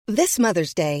This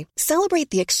Mother's Day, celebrate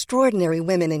the extraordinary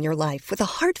women in your life with a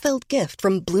heartfelt gift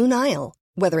from Blue Nile.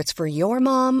 Whether it's for your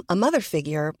mom, a mother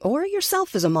figure, or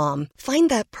yourself as a mom, find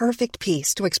that perfect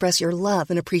piece to express your love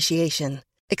and appreciation.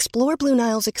 Explore Blue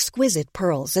Nile's exquisite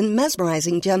pearls and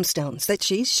mesmerizing gemstones that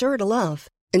she's sure to love.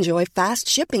 Enjoy fast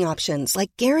shipping options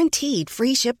like guaranteed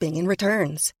free shipping and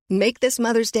returns. Make this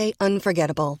Mother's Day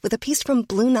unforgettable with a piece from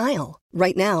Blue Nile.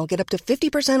 Right now, get up to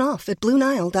 50% off at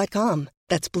BlueNile.com.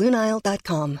 That's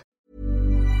BlueNile.com.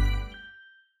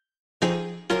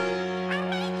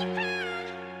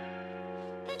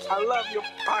 I love your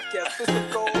podcast. This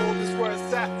is gold. This is where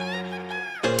it's at.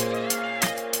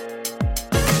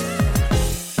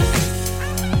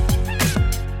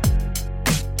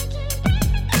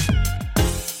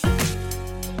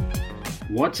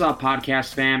 What's up,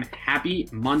 podcast fam? Happy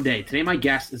Monday. Today, my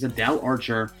guest is Adele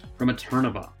Archer from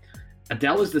Eternova.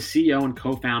 Adele is the CEO and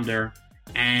co-founder,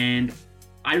 and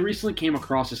I recently came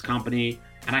across this company,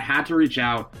 and I had to reach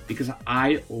out because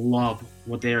I love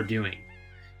what they are doing.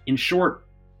 In short,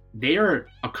 they are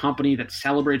a company that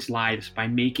celebrates lives by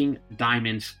making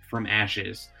diamonds from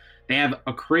ashes. They have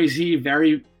a crazy,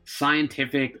 very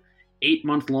scientific,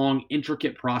 8-month-long,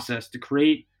 intricate process to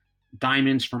create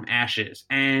diamonds from ashes.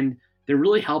 And they're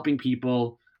really helping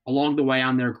people along the way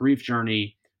on their grief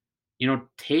journey,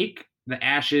 take the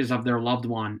ashes of their loved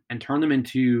one and turn them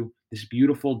into this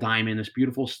beautiful diamond, this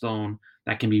beautiful stone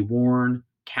that can be worn,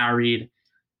 carried,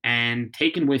 and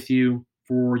taken with you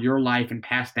for your life and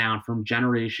passed down from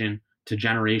generation to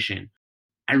generation.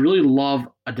 I really love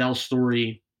Adele's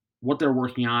story, what they're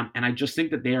working on, and I just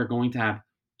think that they are going to have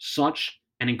such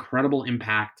an incredible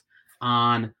impact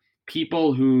on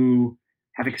people who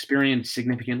have experienced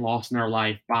significant loss in their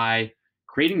life by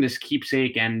creating this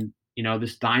keepsake and,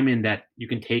 this diamond that you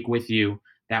can take with you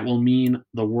that will mean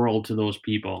the world to those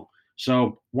people.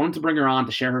 So wanted to bring her on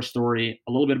to share her story,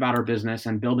 a little bit about her business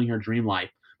and building her dream life.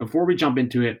 Before we jump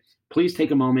into it, please take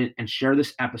a moment and share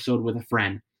this episode with a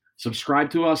friend.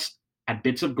 Subscribe to us at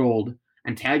Bits of Gold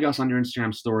and tag us on your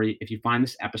Instagram story if you find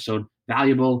this episode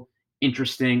valuable,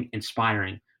 interesting,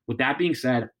 inspiring. With that being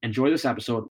said, enjoy this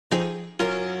episode.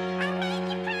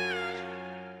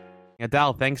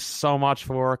 Adele, thanks so much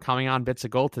for coming on Bits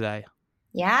of Gold today.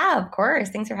 Yeah, of course.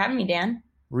 Thanks for having me, Dan.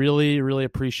 Really, really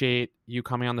appreciate you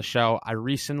coming on the show. I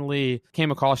recently came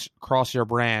across your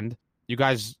brand. You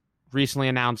guys recently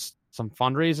announced some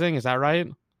fundraising. Is that right?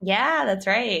 Yeah, that's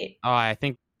right. Oh, I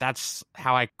think that's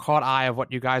how I caught eye of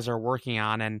what you guys are working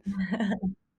on. And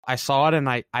I saw it and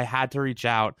I had to reach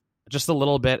out just a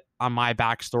little bit on my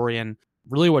backstory and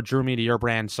really what drew me to your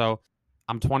brand. So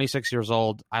I'm 26 years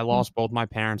old. I lost both my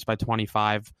parents by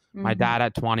 25, my dad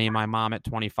at 20, my mom at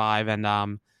 25.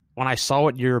 And when I saw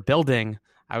what you're building,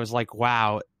 I was like,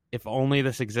 wow, if only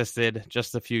this existed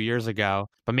just a few years ago.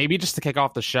 But maybe just to kick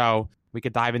off the show, we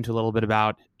could dive into a little bit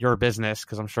about your business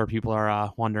because I'm sure people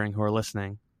are wondering who are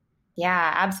listening.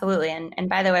 Yeah, absolutely. And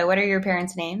by the way, what are your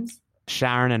parents' names?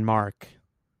 Sharon and Mark.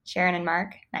 Sharon and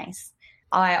Mark. Nice.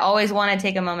 I always want to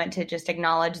take a moment to just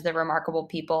acknowledge the remarkable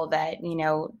people that,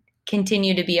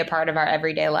 continue to be a part of our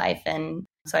everyday life. And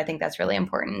so I think that's really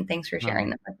important. Thanks for sharing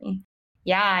that with me.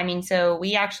 Yeah, so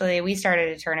we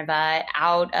started Eternova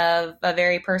out of a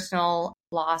very personal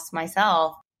loss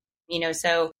myself.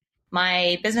 So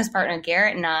my business partner,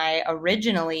 Garrett, and I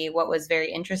originally, what was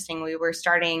very interesting, we were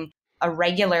starting a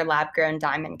regular lab-grown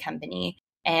diamond company.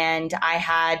 And I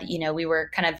had, we were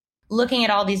kind of looking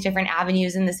at all these different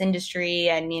avenues in this industry.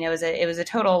 And, it was a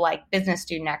total business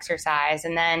student exercise.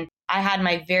 And then I had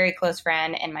my very close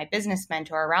friend and my business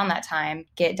mentor around that time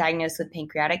get diagnosed with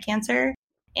pancreatic cancer.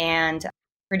 And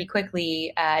pretty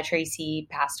quickly, Tracy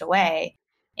passed away.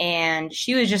 And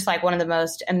she was just one of the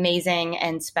most amazing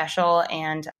and special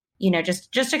and,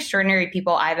 just extraordinary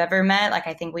people I've ever met.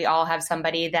 I think we all have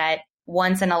somebody that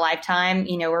once in a lifetime,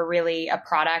 we're really a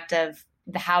product of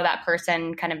how that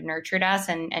person kind of nurtured us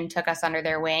and took us under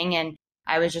their wing. And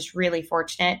I was just really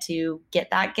fortunate to get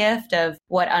that gift of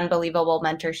what unbelievable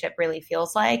mentorship really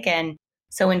feels like. And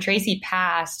so when Tracy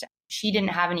passed, she didn't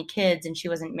have any kids and she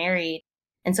wasn't married.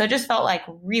 And so it just felt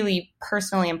really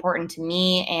personally important to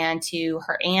me and to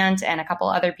her aunt and a couple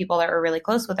other people that were really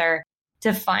close with her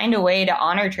to find a way to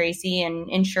honor Tracy and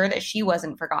ensure that she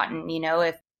wasn't forgotten.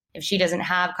 If she doesn't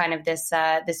have kind of this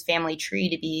family tree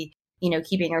to be,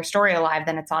 keeping her story alive,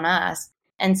 then it's on us.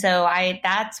 And so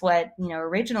that's what,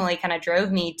 originally kind of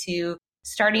drove me to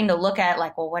starting to look at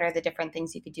what are the different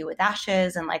things you could do with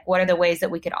ashes and what are the ways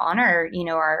that we could honor,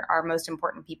 our most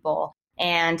important people.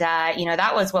 And,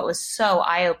 that was what was so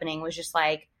eye-opening was just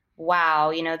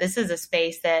wow, this is a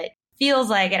space that feels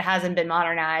like it hasn't been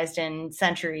modernized in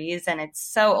centuries and it's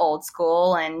so old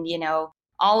school and,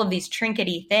 all of these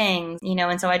trinkety things,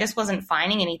 and so I just wasn't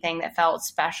finding anything that felt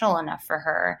special enough for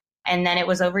her. And then it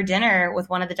was over dinner with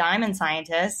one of the diamond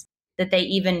scientists that they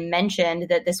even mentioned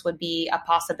that this would be a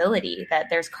possibility, that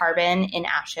there's carbon in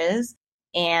ashes,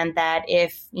 and that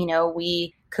if,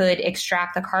 we could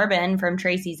extract the carbon from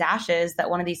Tracy's ashes, that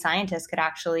one of these scientists could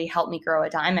actually help me grow a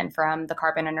diamond from the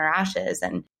carbon in her ashes.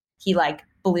 And he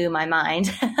blew my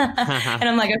mind. And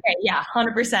I'm like, okay, yeah,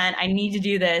 100%. I need to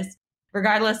do this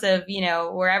regardless of,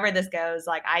 wherever this goes.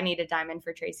 I need a diamond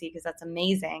for Tracy because that's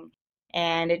amazing.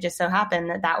 And it just so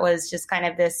happened that was just kind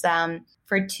of this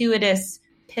fortuitous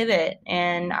pivot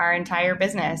in our entire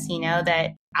business,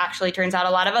 that actually turns out a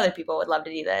lot of other people would love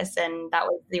to do this. And that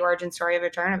was the origin story of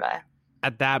Eternova.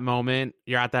 At that moment,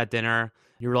 you're at that dinner,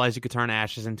 you realize you could turn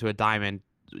ashes into a diamond.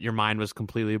 Your mind was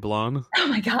completely blown. Oh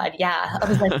my God. Yeah. I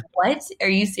was like, what? Are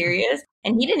you serious?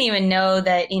 And he didn't even know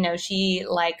that, she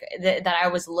that I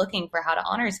was looking for how to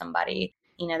honor somebody.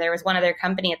 There was one other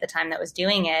company at the time that was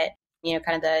doing it.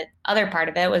 Kind of the other part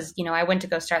of it was, I went to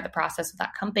go start the process with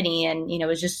that company and,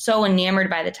 was just so enamored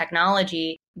by the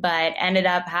technology, but ended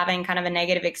up having kind of a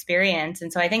negative experience.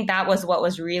 And so I think that was what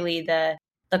was really the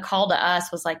call to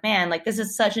us was man, this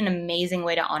is such an amazing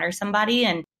way to honor somebody.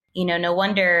 And, no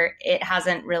wonder it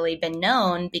hasn't really been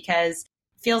known because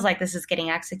it feels like this is getting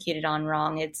executed on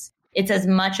wrong. It's as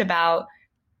much about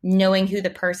knowing who the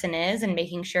person is and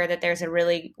making sure that there's a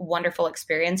really wonderful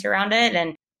experience around it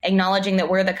and acknowledging that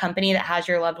we're the company that has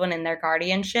your loved one in their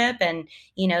guardianship and,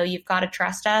 you've got to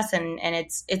trust us. And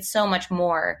it's so much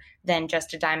more than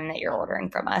just a diamond that you're ordering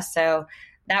from us. So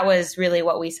that was really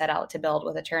what we set out to build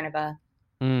with Eternova.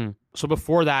 So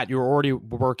before that, you were already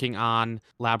working on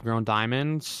lab-grown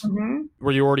diamonds. Mm-hmm.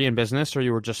 Were you already in business or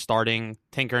you were just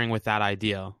tinkering with that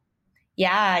idea?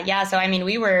 Yeah. So,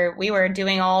 we were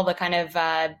doing all the kind of,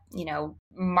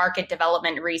 market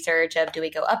development research of do we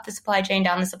go up the supply chain,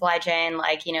 down the supply chain,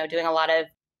 doing a lot of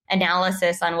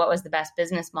analysis on what was the best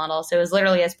business model. So it was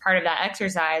literally as part of that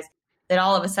exercise that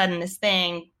all of a sudden this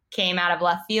thing came out of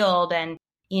left field and,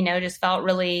 just felt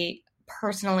really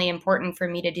personally important for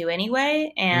me to do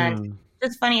anyway. And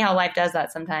it's funny how life does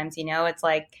that sometimes, it's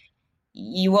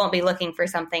you won't be looking for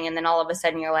something and then all of a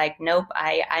sudden you're like, nope,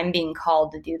 I'm being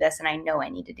called to do this and I know I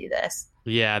need to do this.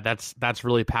 Yeah, that's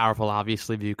really powerful,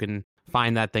 obviously, if you can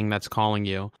find that thing that's calling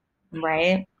you.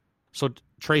 Right. So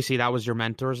Tracy, that was your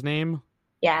mentor's name?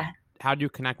 Yeah. How do you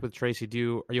connect with Tracy?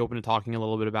 Are you open to talking a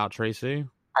little bit about Tracy?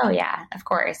 Oh yeah, of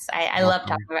course. I love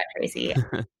talking about Tracy.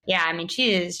 Yeah,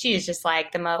 she is just one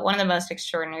of the most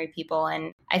extraordinary people.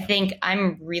 And I think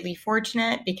I'm really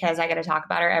fortunate because I get to talk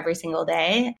about her every single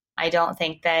day. I don't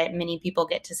think that many people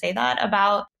get to say that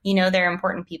about, their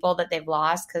important people that they've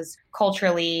lost because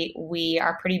culturally we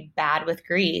are pretty bad with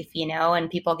grief, and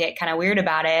people get kind of weird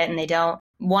about it and they don't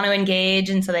want to engage.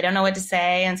 And so they don't know what to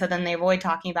say. And so then they avoid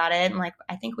talking about it. And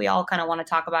I think we all kind of want to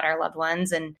talk about our loved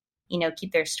ones and,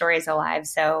 keep their stories alive.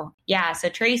 So yeah, so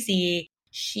Tracy,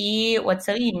 what's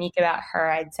so unique about her,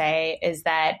 I'd say, is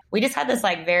that we just had this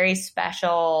very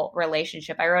special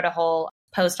relationship. I wrote a whole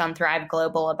post on Thrive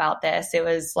Global about this. It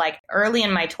was early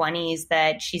in my 20s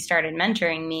that she started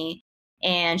mentoring me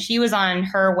and she was on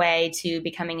her way to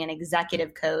becoming an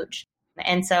executive coach.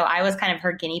 And so I was kind of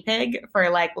her guinea pig for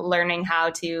learning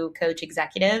how to coach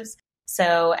executives.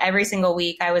 So every single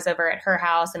week I was over at her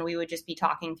house and we would just be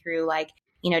talking through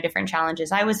different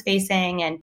challenges I was facing.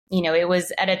 And, it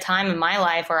was at a time in my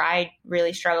life where I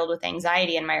really struggled with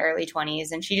anxiety in my early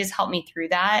 20s. And she just helped me through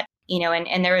that,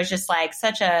 and there was just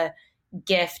such a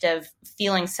gift of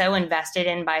feeling so invested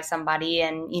in by somebody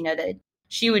and, that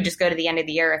she would just go to the end of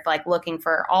the earth, looking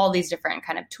for all these different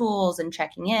kind of tools and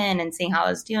checking in and seeing how I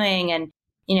was doing. And,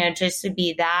 just to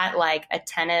be that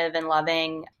attentive and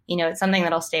loving, it's something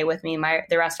that'll stay with me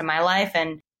the rest of my life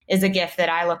and is a gift that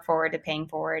I look forward to paying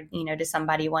forward, to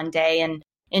somebody one day. And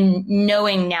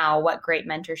knowing now what great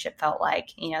mentorship felt like,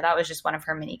 that was just one of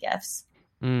her many gifts.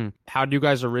 How did you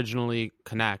guys originally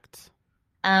connect?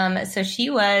 So she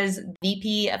was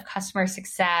VP of customer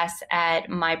success at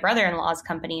my brother-in-law's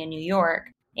company in New York.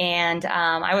 And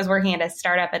I was working at a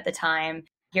startup at the time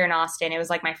here in Austin. It was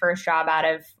my first job out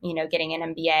of, getting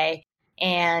an MBA.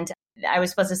 And I was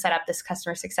supposed to set up this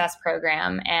customer success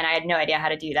program and I had no idea how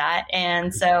to do that.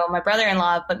 And so my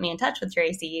brother-in-law put me in touch with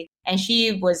Tracy and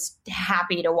she was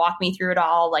happy to walk me through it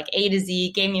all, A to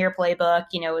Z, gave me her playbook,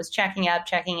 was checking up,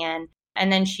 checking in.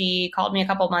 And then she called me a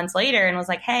couple months later and was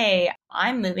like, hey,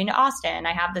 I'm moving to Austin.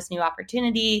 I have this new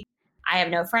opportunity. I have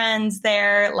no friends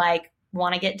there,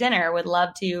 want to get dinner, would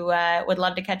love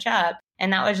to catch up.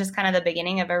 And that was just kind of the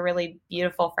beginning of a really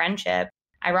beautiful friendship.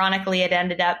 Ironically, it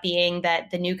ended up being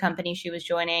that the new company she was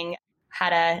joining,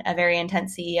 had a very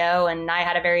intense CEO, and I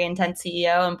had a very intense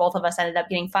CEO, and both of us ended up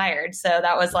getting fired. So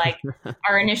that was like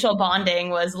our initial bonding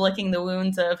was licking the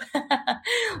wounds of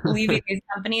leaving these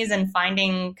companies and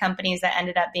finding companies that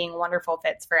ended up being wonderful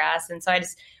fits for us. And so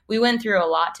we went through a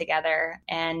lot together,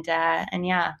 and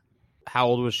yeah. How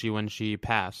old was she when she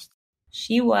passed?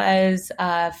 She was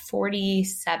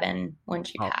 47 when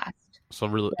she passed. So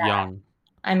really young.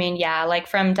 I mean, yeah, like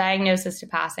from diagnosis to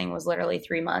passing was literally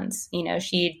 3 months.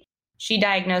 She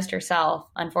diagnosed herself,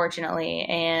 unfortunately.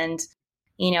 And,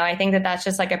 I think that that's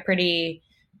just like a pretty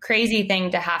crazy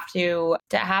thing to have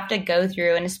to go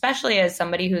through. And especially as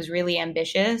somebody who's really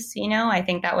ambitious, I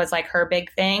think that was like her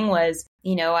big thing was,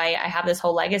 I have this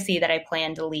whole legacy that I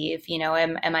plan to leave.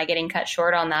 Am I getting cut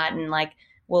short on that? And like,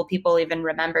 will people even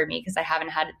remember me because I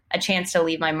haven't had a chance to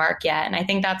leave my mark yet? And I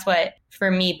think that's what,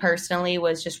 for me personally,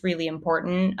 was just really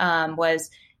important, was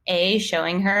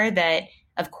showing her that,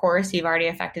 of course, you've already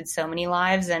affected so many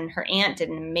lives. And her aunt did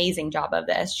an amazing job of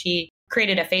this. She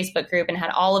created a Facebook group and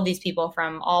had all of these people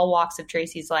from all walks of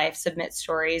Tracy's life submit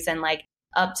stories. And like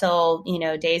up till,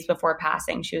 days before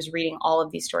passing, she was reading all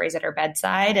of these stories at her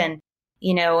bedside. And,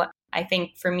 I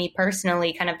think for me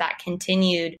personally, kind of that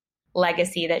continued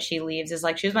legacy that she leaves is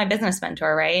like, she was my business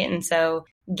mentor, right? And so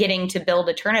getting to build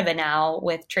Eternova now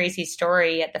with Tracy's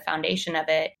story at the foundation of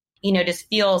it, just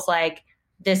feels like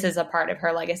this is a part of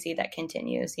her legacy that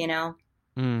continues, Yeah,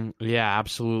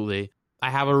 absolutely. I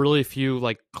have a really few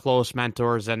like close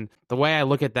mentors, and the way I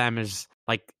look at them is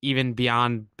like, even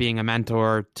beyond being a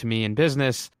mentor to me in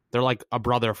business, they're like a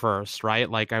brother first, right?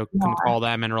 Like I can call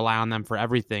them and rely on them for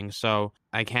everything. So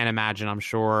I can't imagine, I'm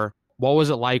sure. What was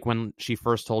it like when she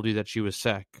first told you that she was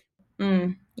sick?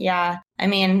 Yeah. I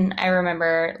mean, I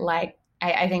remember like,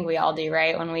 I think we all do,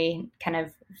 right? When we kind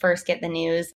of first get the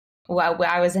news. Well,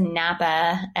 I was in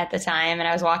Napa at the time, and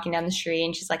I was walking down the street,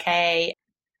 and she's like, hey,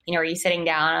 are you sitting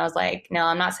down? I was like, no,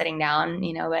 I'm not sitting down,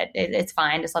 but it's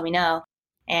fine. Just let me know.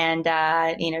 And,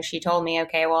 she told me,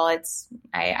 okay, well,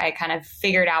 I kind of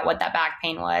figured out what that back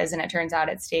pain was. And it turns out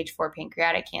it's stage 4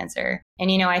 pancreatic cancer.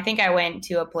 And, I think I went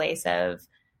to a place of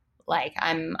like,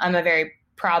 I'm a very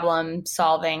problem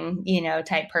solving,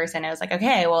 type person. I was like,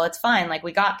 okay, well, it's fine. Like,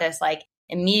 we got this, like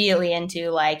immediately into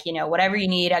like, whatever you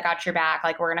need, I got your back.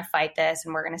 Like, we're going to fight this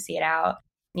and we're going to see it out.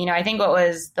 I think what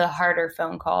was the harder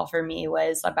phone call for me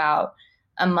was about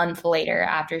a month later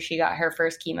after she got her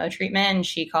first chemo treatment. And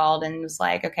she called and was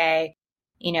like, okay,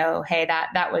 hey,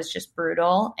 that was just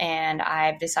brutal. And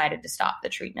I've decided to stop the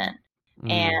treatment.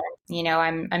 And,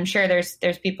 I'm sure there's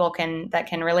people that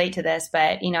can relate to this,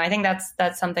 but, I think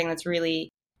that's something that's really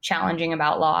challenging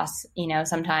about loss,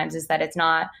 sometimes, is that it's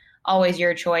not always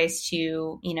your choice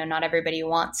to, not everybody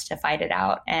wants to fight it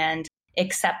out, and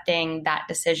accepting that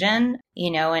decision,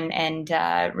 and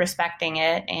respecting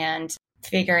it and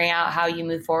figuring out how you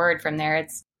move forward from there.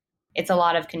 It's a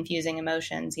lot of confusing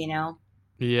emotions,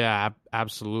 Yeah,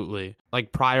 absolutely.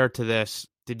 Like prior to this,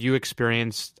 did you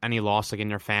experience any loss like in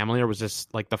your family, or was this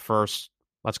like the first,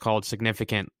 let's call it,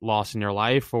 significant loss in your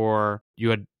life, or you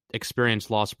had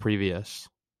experienced loss previously?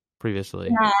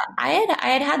 Yeah,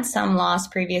 I had some loss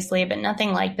previously, but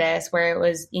nothing like this, where it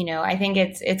was, I think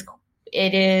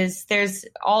there's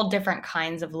all different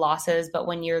kinds of losses, but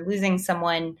when you're losing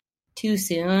someone too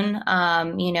soon,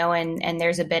 and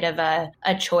there's a bit of a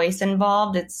choice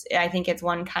involved, I think it's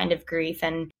one kind of grief.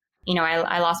 And,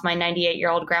 I lost my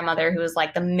 98-year-old grandmother, who was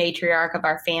like the matriarch of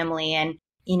our family. And,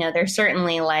 there's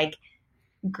certainly like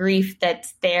grief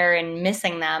that's there and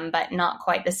missing them, but not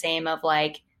quite the same of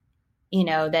like, she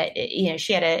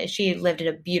lived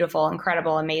a beautiful,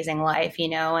 incredible, amazing life,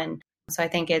 and so I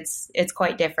think it's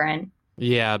quite different.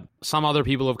 Yeah. Some other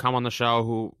people have come on the show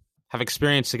who have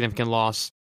experienced significant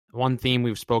loss. One theme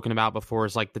we've spoken about before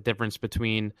is like the difference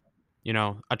between,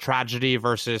 a tragedy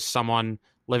versus someone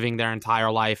living their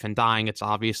entire life and dying. It's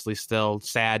obviously still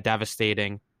sad,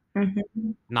 devastating,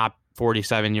 not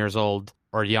 47 years old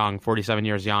or young, 47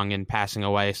 years young and passing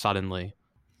away suddenly.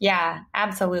 Yeah,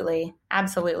 absolutely.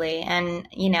 Absolutely. And,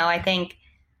 I think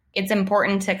it's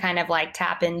important to kind of like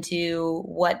tap into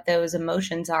what those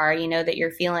emotions are, that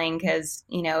you're feeling, because,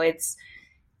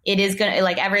 it is going to,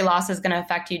 like, every loss is going to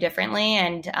affect you differently.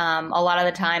 And a lot of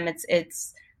the time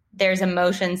there's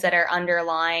emotions that are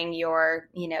underlying your,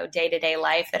 day-to-day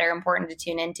life that are important to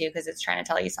tune into, because it's trying to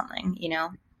tell you something,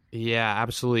 Yeah,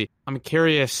 absolutely. I'm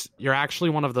curious. You're actually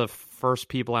one of the first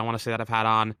people I want to say that I've had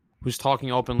on who's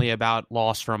talking openly about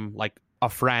loss from like a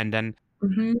friend. And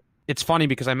it's funny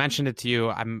because I mentioned it to you.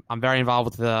 I'm very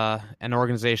involved with an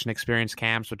organization, Experience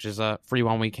Camps, which is a free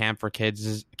 1-week camp for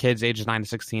kids ages 9 to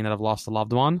 16 that have lost a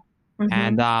loved one.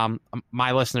 And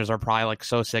my listeners are probably like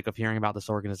so sick of hearing about this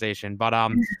organization. But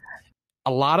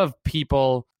a lot of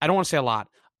people, I don't want to say a lot,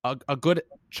 a good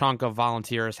chunk of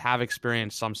volunteers have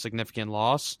experienced some significant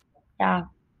loss. Yeah.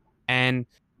 And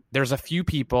there's a few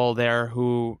people there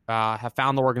who have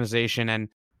found the organization, and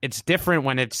it's different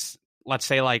when it's, let's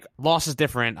say, like, loss is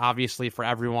different, obviously, for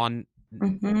everyone.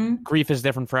 Mm-hmm. Grief is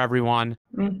different for everyone.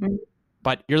 Mm-hmm.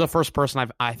 But you're the first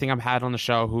person I think I've had on the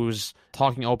show who's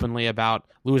talking openly about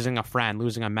losing a friend,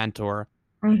 losing a mentor.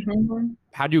 Mm-hmm.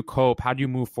 How do you cope? How do you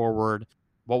move forward?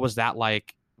 What was that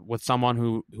like with someone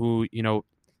who you know,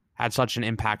 had such an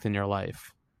impact in your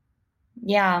life?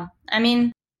 Yeah. I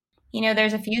mean, you know,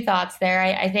 there's a few thoughts there.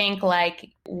 I think, like,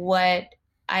 what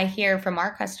I hear from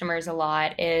our customers a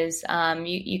lot is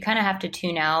you kind of have to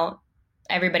tune out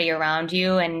everybody around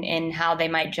you and how they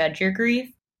might judge your grief,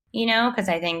 you know, because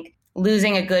I think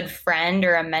losing a good friend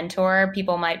or a mentor,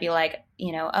 people might be like,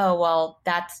 you know, oh, well,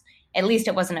 that's, at least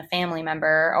it wasn't a family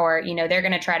member, or, you know, they're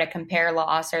going to try to compare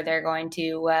loss, or they're going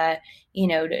to, you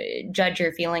know, judge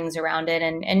your feelings around it.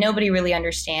 And nobody really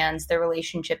understands the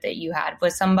relationship that you had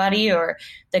with somebody, or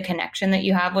the connection that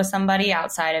you have with somebody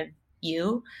outside of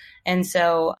you. And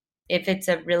so if it's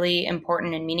a really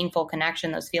important and meaningful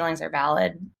connection, those feelings are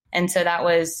valid. And so that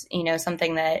was, you know,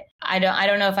 something that I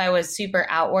don't know if I was super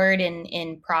outward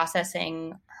in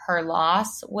processing her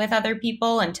loss with other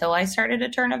people until I started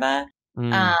Eternova.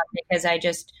 Because I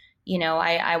just, you know,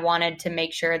 I wanted to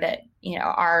make sure that, you know,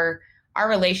 our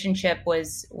relationship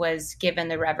was given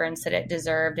the reverence that it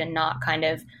deserved, and not kind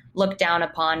of looked down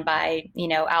upon by, you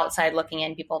know, outside looking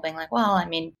in, people being like, well, I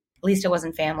mean, at least it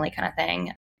wasn't family, kind of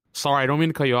thing. Sorry, I don't mean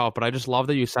to cut you off, but I just love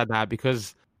that you said that,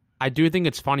 because I do think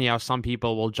it's funny how some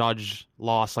people will judge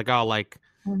loss like, oh, like,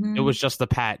 it was just a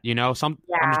pet, you know. I'm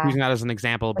just using that as an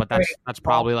example, but that's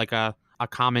probably like a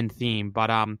common theme. But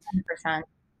 100%.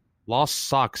 Loss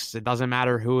sucks. It doesn't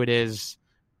matter who it is,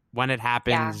 when it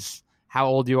happens, how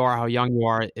old you are, how young you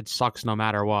are. It sucks no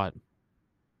matter what.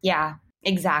 Yeah,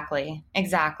 exactly.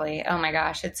 Oh my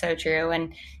gosh, it's so true.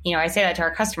 And, you know, I say that to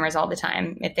our customers all the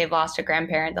time. If they've lost a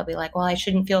grandparent, they'll be like, well, I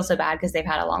shouldn't feel so bad because they've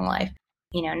had a long life.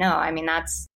 You know, no, I mean,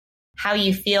 that's how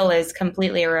you feel is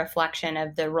completely a reflection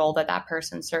of the role that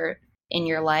person served in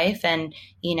your life. And,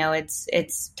 you know,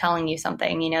 it's telling you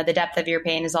something. You know, the depth of your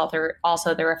pain is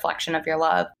also the reflection of your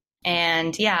love.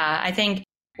 And yeah, I think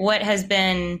what has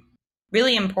been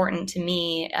really important to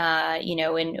me, you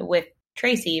know, with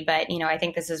Tracy, but, you know, I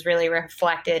think this is really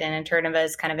reflected in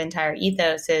Eternova's kind of entire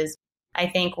ethos, is I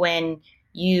think when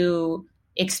you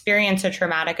experience a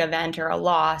traumatic event or a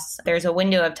loss, there's a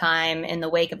window of time in the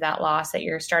wake of that loss that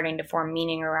you're starting to form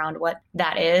meaning around what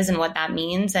that is and what that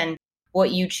means, and what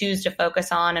you choose to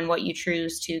focus on and what you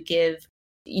choose to give,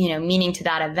 you know, meaning to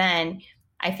that event,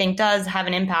 I think does have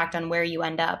an impact on where you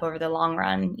end up over the long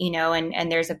run, you know,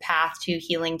 and there's a path to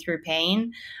healing through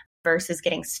pain versus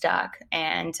getting stuck.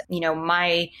 And, you know,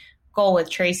 my goal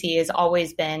with Tracy has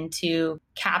always been to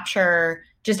capture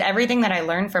just everything that I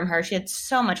learned from her. She had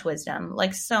so much wisdom,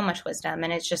 like so much wisdom.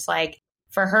 And it's just like,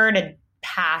 for her to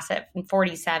pass at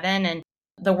 47 and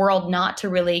the world not to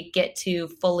really get to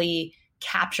fully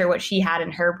capture what she had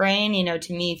in her brain, you know,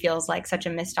 to me feels like such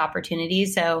a missed opportunity.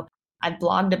 So I've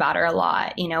blogged about her a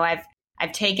lot. You know, I've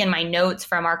taken my notes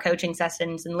from our coaching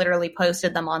sessions and literally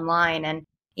posted them online. And,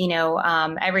 you know,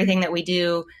 everything that we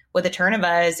do with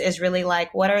Eternova is really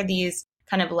like, what are these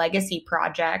kind of legacy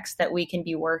projects that we can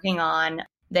be working on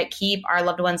that keep our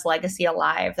loved ones' legacy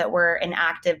alive, that we're an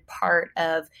active part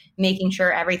of making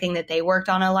sure everything that they worked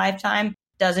on a lifetime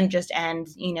doesn't just end,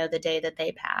 you know, the day that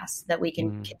they pass, that we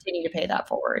can continue to pay that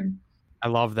forward. I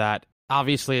love that.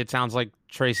 Obviously, it sounds like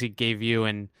Tracy gave you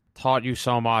and taught you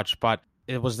so much, but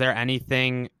was there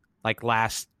anything, like,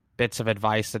 last bits of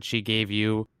advice that she gave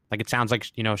you? Like, it sounds like,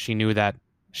 you know, she knew that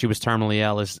she was terminally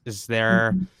ill. Is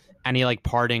there any, like,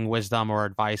 parting wisdom or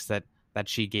advice that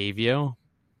she gave you?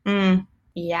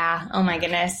 Yeah. Oh my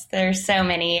goodness. There's so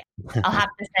many. I'll have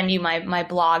to send you my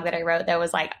blog that I wrote that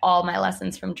was like all my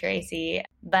lessons from Tracy.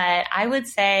 But I would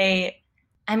say,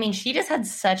 I mean, she just had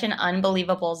such an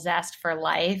unbelievable zest for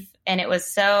life. And it was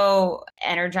so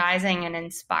energizing and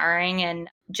inspiring. And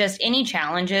just any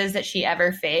challenges that she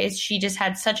ever faced, she just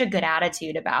had such a good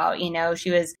attitude about. You know, she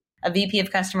was a VP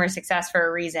of customer success for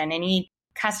a reason. Any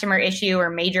customer issue or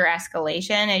major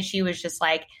escalation, and she was just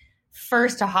like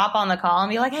first to hop on the call and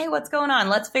be like, hey, what's going on?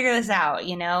 Let's figure this out,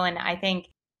 you know? And I think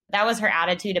that was her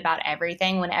attitude about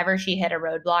everything. Whenever she hit a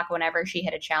roadblock, whenever she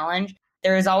hit a challenge,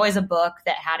 there was always a book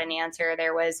that had an answer.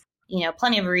 There was, you know,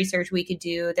 plenty of research we could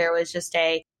do. There was just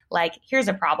a, like, here's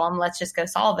a problem, let's just go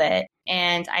solve it.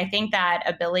 And I think that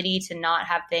ability to not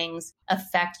have things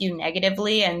affect you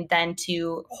negatively, and then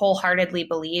to wholeheartedly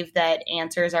believe that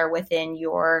answers are within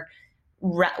your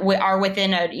are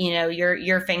within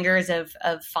your fingers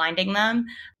of finding them.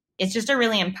 It's just a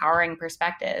really empowering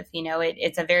perspective.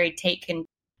 It's a very take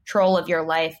control of your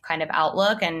life kind of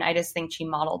outlook. And I just think she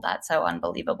modeled that so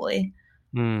unbelievably.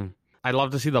 I'd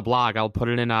love to see the blog. I'll put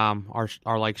it in our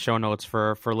like show notes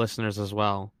for listeners as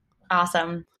well.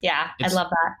 Awesome. Yeah, I'd love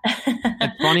that.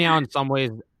 It's funny how in some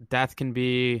ways death can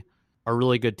be a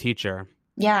really good teacher.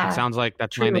 Yeah. It sounds like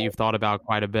that's something that you've thought about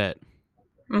quite a bit.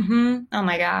 Mm-hmm. Oh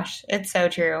my gosh. It's so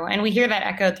true. And we hear that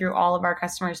echoed through all of our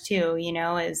customers too,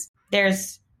 is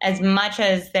there's as much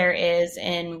as there is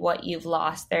in what you've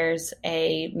lost, there's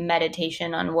a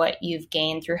meditation on what you've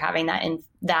gained through having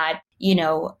that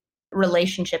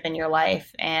relationship in your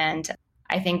life. And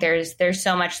I think there's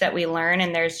so much that we learn,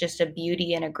 and there's just a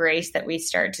beauty and a grace that we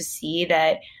start to see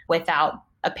that without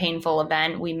a painful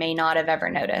event, we may not have ever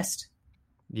noticed.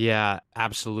 Yeah,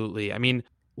 absolutely. I mean,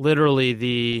 literally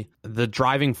the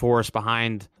driving force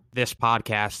behind this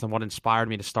podcast and what inspired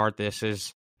me to start this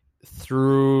is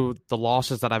through the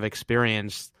losses that I've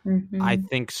experienced. Mm-hmm. I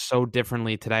think so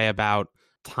differently today about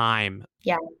time.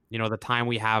 Yeah. The time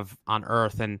we have on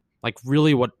Earth, and like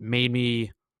really what made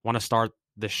me want to start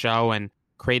the show and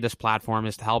create this platform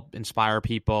is to help inspire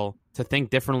people to think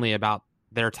differently about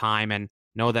their time and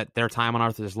know that their time on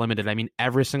Earth is limited. I mean,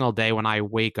 every single day when I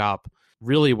wake up,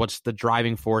 really what's the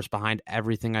driving force behind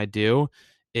everything I do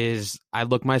is I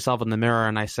look myself in the mirror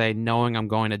and I say, knowing I'm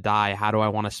going to die, how do I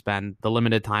want to spend the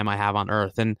limited time I have on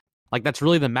Earth? And like, that's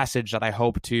really the message that I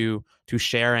hope to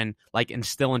share and like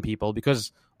instill in people,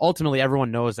 because ultimately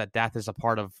everyone knows that death is a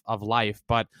part of life.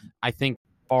 But I think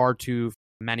far too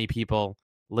many people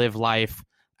live life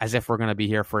as if we're going to be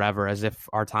here forever, as if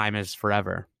our time is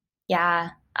forever.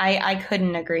 Yeah, I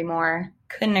couldn't agree more.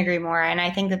 And I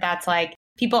think that's like,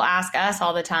 people ask us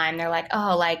all the time. They're like,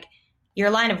 oh, like your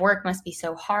line of work must be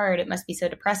so hard. It must be so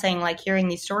depressing, like hearing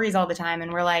these stories all the time.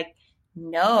 And we're like,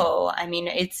 no, I mean,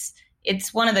 it's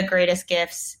one of the greatest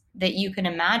gifts that you can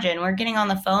imagine. We're getting on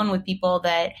the phone with people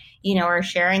that, are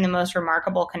sharing the most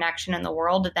remarkable connection in the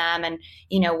world to them. And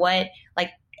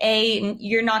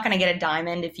you're not going to get a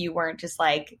diamond if you weren't just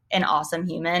like an awesome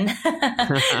human.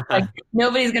 Like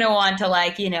nobody's going to want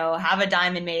to have a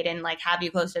diamond made and like have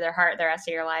you close to their heart the rest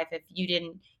of your life if you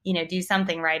didn't, do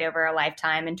something right over a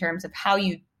lifetime in terms of how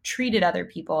you treated other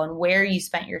people and where you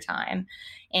spent your time.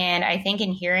 And I think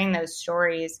in hearing those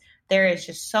stories, there is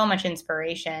just so much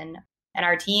inspiration. And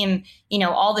our team,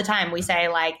 all the time we say,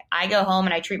 like, I go home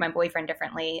and I treat my boyfriend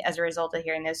differently as a result of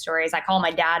hearing those stories. I call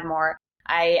my dad more.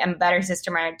 I am a better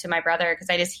sister to my brother because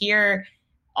I just hear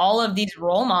all of these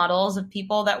role models of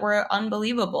people that were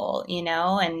unbelievable,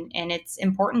 and it's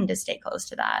important to stay close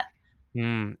to that.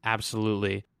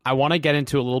 Absolutely. I want to get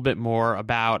into a little bit more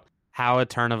about how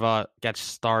Eternova gets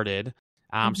started.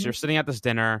 So you're sitting at this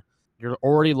dinner, you're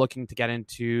already looking to get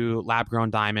into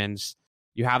lab-grown diamonds.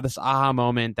 You have this aha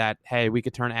moment that, hey, we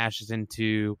could turn ashes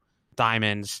into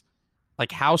diamonds.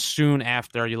 Like, how soon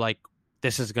after are you like,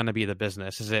 this is going to be the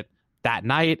business? Is it that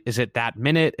night? Is it that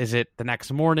minute? Is it the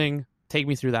next morning? Take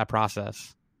me through that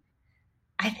process.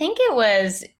 I think it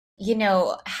was,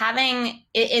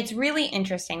 it's really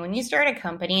interesting when you start a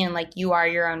company and like you are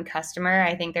your own customer.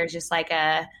 I think there's just like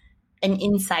an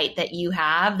insight that you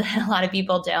have that a lot of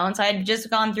people don't. So I'd just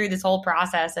gone through this whole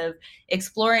process of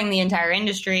exploring the entire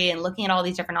industry and looking at all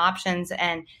these different options.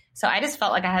 And so I just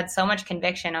felt like I had so much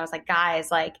conviction. I was like, guys,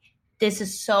 like, this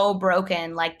is so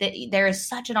broken. Like there is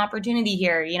such an opportunity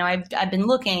here. I've been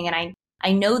looking and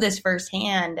I know this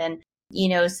firsthand. And,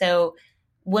 so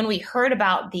when we heard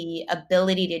about the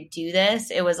ability to do this,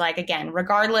 it was like, again,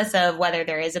 regardless of whether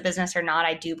there is a business or not,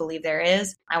 I do believe there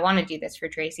is. I want to do this for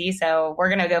Tracy. So we're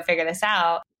going to go figure this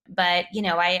out. But,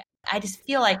 I just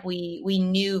feel like we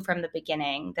knew from the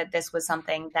beginning that this was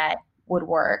something that would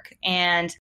work.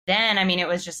 And then, it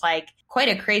was just like quite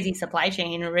a crazy supply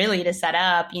chain really to set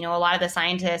up. A lot of the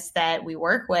scientists that we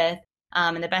work with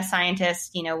and the best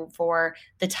scientists, for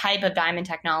the type of diamond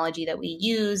technology that we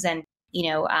use and,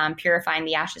 purifying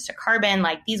the ashes to carbon,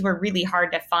 like these were really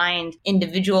hard to find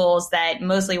individuals that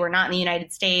mostly were not in the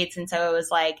United States. And so it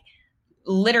was like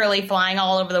literally flying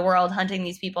all over the world, hunting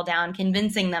these people down,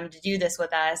 convincing them to do this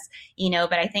with us,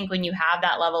 but I think when you have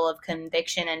that level of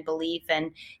conviction and belief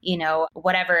and,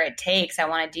 whatever it takes, I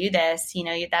want to do this,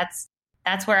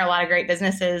 that's where a lot of great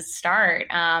businesses start.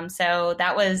 So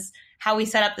that was how we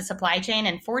set up the supply chain.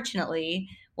 And fortunately,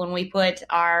 when we put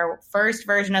our first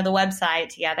version of the website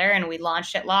together and we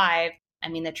launched it live,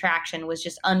 the traction was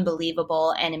just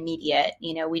unbelievable and immediate.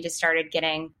 We just started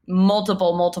getting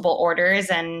multiple orders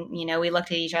and, we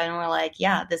looked at each other and we're like,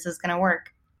 yeah, this is going to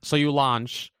work. So you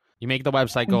launch, you make the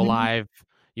website go live,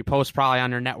 you post probably on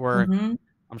your network.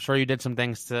 I'm sure you did some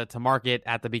things to market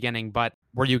at the beginning, but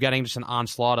were you getting just an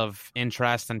onslaught of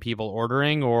interest and people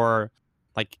ordering, or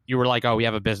like you were like, oh, we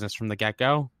have a business from the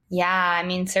get-go? Yeah, I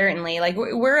mean, certainly. Like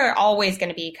we're always going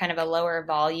to be kind of a lower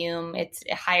volume. It's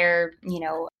a higher, kind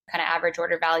of average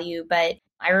order value. But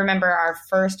I remember our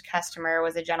first customer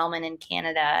was a gentleman in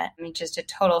Canada. I mean, just a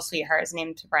total sweetheart. His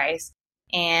name's Bryce.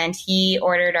 And he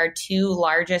ordered our 2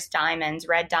 largest diamonds,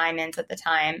 red diamonds at the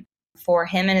time, for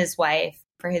him and his wife,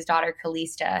 for his daughter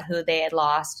Calista, who they had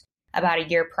lost about a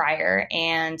year prior.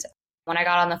 And when I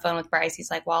got on the phone with Bryce,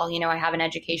 he's like, well, I have an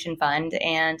education fund,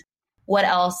 and what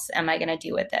else am I going to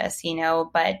do with this,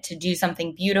 but to do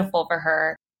something beautiful for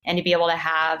her and to be able to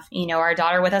have, our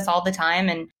daughter with us all the time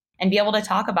and be able to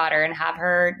talk about her and have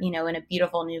her, in a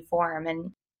beautiful new form.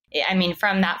 And I mean,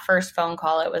 from that first phone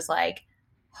call, it was like,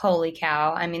 holy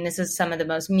cow. I mean, this is some of the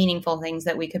most meaningful things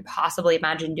that we could possibly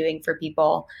imagine doing for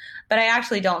people. But I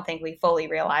actually don't think we fully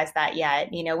realized that yet.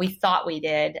 We thought we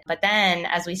did. But then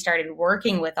as we started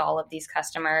working with all of these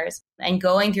customers and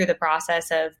going through the process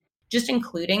of just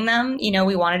including them,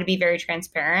 we wanted to be very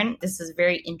transparent. This is a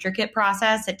very intricate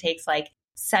process. It takes like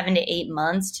 7 to 8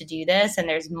 months to do this. And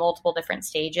there's multiple different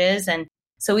stages. And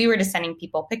so we were just sending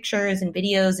people pictures and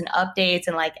videos and updates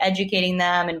and like educating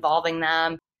them, involving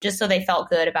them, just so they felt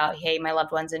good about, hey, my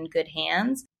loved one's in good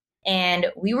hands. And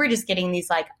we were just getting these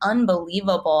like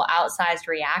unbelievable outsized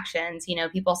reactions,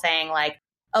 people saying like,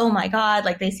 oh my God,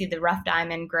 like they see the rough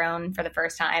diamond grown for the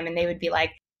first time. And they would be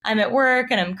like, I'm at work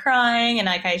and I'm crying. And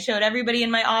like I showed everybody in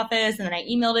my office and then I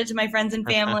emailed it to my friends and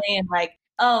family and like,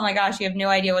 oh my gosh, you have no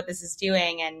idea what this is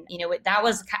doing. And, that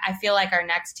was, I feel like our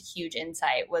next huge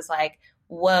insight was like,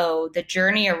 whoa, the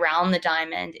journey around the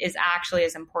diamond is actually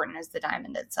as important as the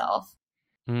diamond itself.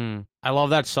 I love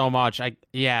that so much.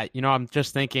 I'm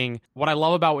just thinking what I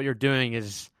love about what you're doing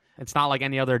is it's not like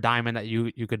any other diamond that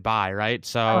you could buy, right?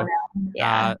 So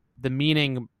the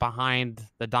meaning behind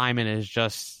the diamond is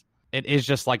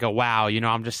just like a wow.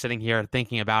 I'm just sitting here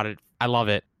thinking about it. I love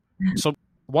it. So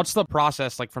what's the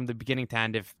process like from the beginning to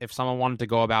end if someone wanted to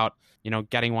go about,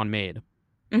 getting one made?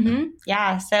 Mm-hmm.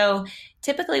 Yeah. So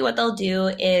typically what they'll do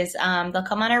is they'll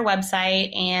come on our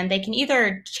website and they can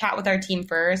either chat with our team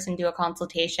first and do a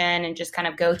consultation and just kind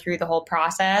of go through the whole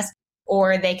process,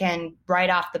 or they can right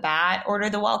off the bat order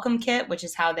the welcome kit, which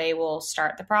is how they will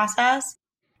start the process.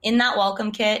 In that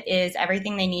welcome kit is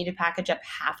everything they need to package up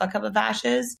half a cup of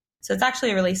ashes. So it's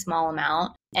actually a really small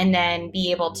amount, and then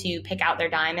be able to pick out their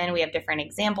diamond. We have different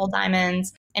example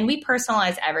diamonds and we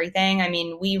personalize everything. I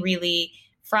mean, we really,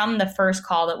 from the first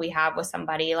call that we have with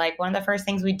somebody, like one of the first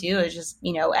things we do is just,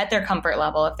 at their comfort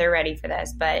level, if they're ready for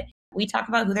this, but we talk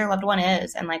about who their loved one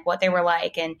is and like what they were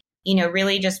like and,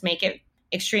 really just make it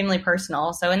extremely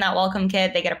personal. So in that welcome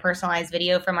kit, they get a personalized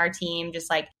video from our team, just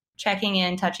like checking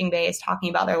in, touching base, talking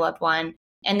about their loved one.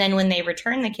 And then when they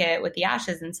return the kit with the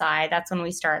ashes inside, that's when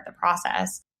we start the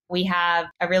process. We have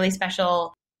a really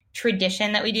special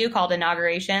tradition that we do called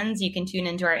inaugurations. You can tune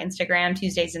into our Instagram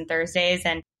Tuesdays and Thursdays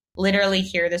and literally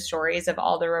hear the stories of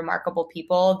all the remarkable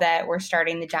people that we're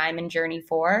starting the diamond journey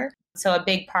for. So a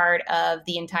big part of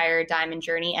the entire diamond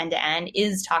journey end to end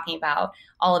is talking about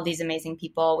all of these amazing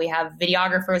people. We have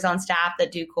videographers on staff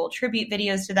that do cool tribute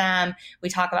videos to them. We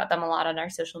talk about them a lot on our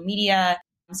social media.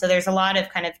 So there's a lot of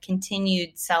kind of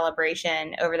continued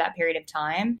celebration over that period of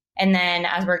time. And then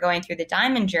as we're going through the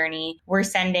diamond journey, we're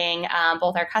sending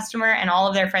both our customer and all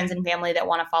of their friends and family that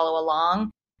want to follow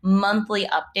along monthly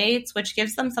updates, which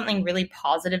gives them something really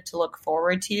positive to look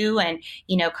forward to and,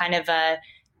 kind of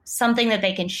something that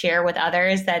they can share with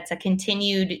others that's a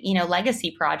continued,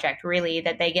 legacy project really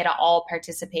that they get to all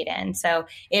participate in. So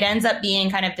it ends up being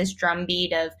kind of this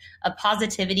drumbeat of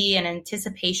positivity and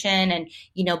anticipation and,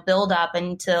 build up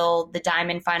until the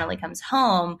diamond finally comes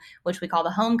home, which we call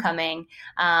the homecoming.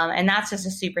 And that's just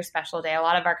a super special day. A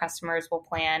lot of our customers will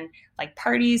plan like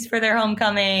parties for their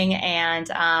homecoming. And,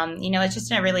 it's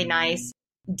just a really nice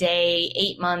day,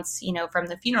 8 months, from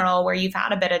the funeral where you've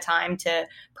had a bit of time to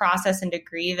process and to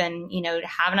grieve and, to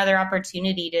have another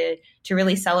opportunity to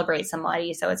really celebrate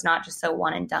somebody. So it's not just so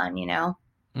one and done,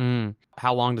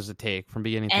 How long does it take from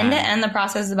beginning to end? The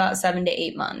process is about 7 to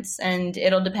 8 months, and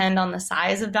it'll depend on the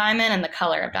size of diamond and the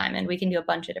color of diamond. We can do a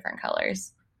bunch of different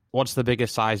colors. What's the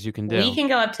biggest size you can do? We can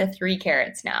go up to 3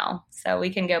 carats now. So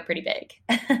we can go pretty big.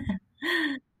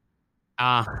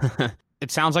 It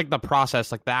sounds like the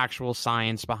process, like the actual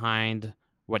science behind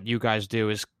what you guys do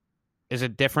is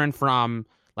it different from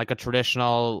like a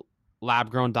traditional lab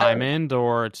grown diamond,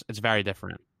 or it's very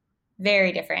different?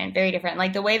 Very different, very different.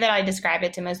 Like the way that I describe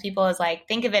it to most people is like,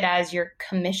 think of it as you're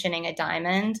commissioning a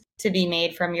diamond to be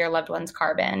made from your loved one's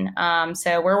carbon.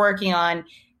 So we're working on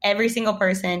every single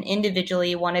person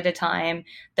individually, one at a time.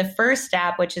 The first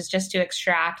step, which is just to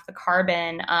extract the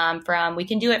carbon we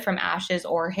can do it from ashes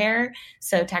or hair.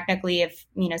 So technically, if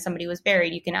somebody was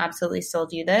buried, you can absolutely still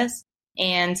do this.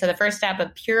 And so the first step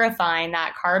of purifying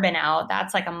that carbon out,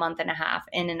 that's like a month and a half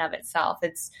in and of itself.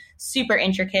 It's super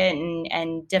intricate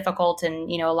and difficult, and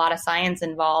a lot of science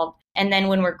involved. And then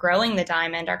when we're growing the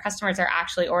diamond, our customers are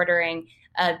actually ordering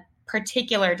a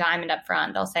particular diamond up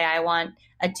front. They'll say, I want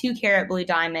a 2-carat blue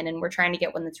diamond, and we're trying to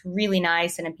get one that's really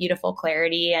nice and a beautiful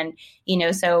clarity. And,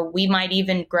 so we might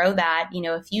even grow that,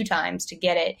 a few times to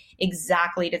get it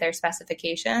exactly to their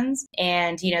specifications.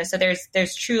 And, so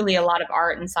there's truly a lot of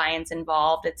art and science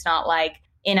involved. It's not like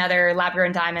in other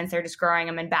lab-grown diamonds, they're just growing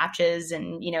them in batches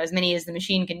and, as many as the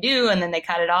machine can do, and then they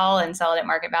cut it all and sell it at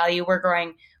market value. We're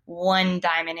growing one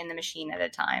diamond in the machine at a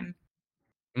time.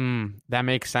 That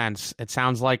makes sense. It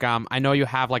sounds like I know you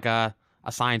have like a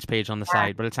science page on the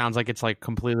site, but it sounds like it's like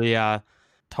completely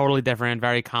totally different,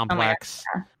 very complex,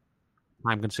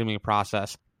 time-consuming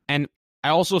process. And I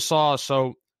also saw,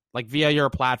 so like via your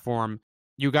platform,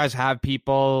 you guys have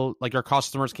people, like your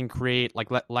customers can create like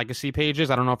legacy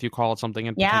pages. I don't know if you call it something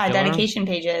in particular. Dedication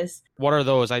pages. What are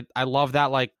those? I love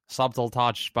that like subtle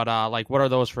touch, but like what are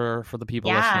those for the people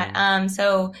listening?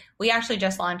 So we actually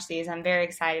just launched these. I'm very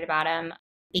excited about them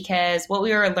because what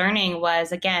we were learning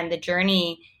was, again, the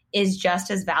journey is just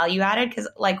as value added, because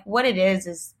like what it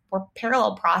is we're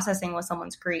parallel processing with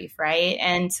someone's grief, right?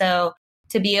 And so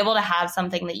to be able to have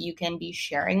something that you can be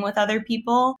sharing with other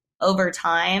people over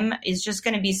time is just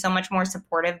going to be so much more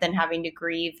supportive than having to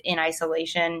grieve in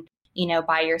isolation,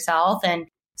 by yourself. And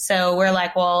so we're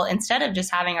like, well, instead of just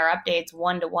having our updates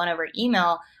one-to-one over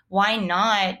email, why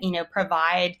not,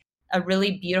 provide a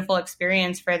really beautiful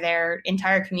experience for their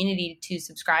entire community to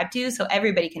subscribe to so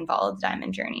everybody can follow the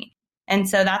diamond journey. And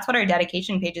so that's what our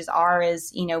dedication pages are,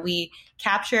 is, we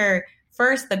capture,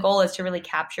 first, the goal is to really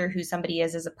capture who somebody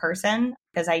is as a person,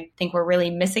 because I think we're really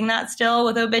missing that still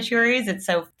with obituaries. It's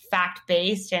so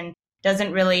fact-based and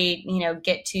doesn't really,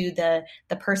 get to the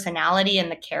personality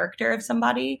and the character of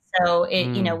somebody. So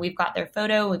we've got their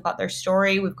photo, we've got their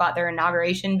story, we've got their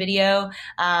inauguration video,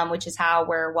 which is how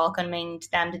we're welcoming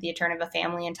them to the Eternova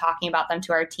family and talking about them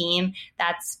to our team.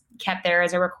 That's kept there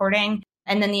as a recording.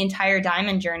 And then the entire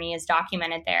diamond journey is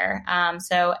documented there.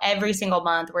 So every single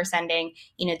month we're sending,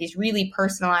 these really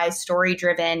personalized,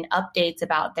 story-driven updates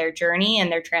about their journey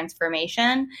and their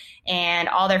transformation. And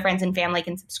all their friends and family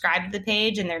can subscribe to the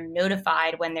page, and they're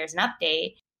notified when there's an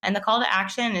update. And the call to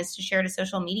action is to share to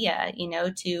social media,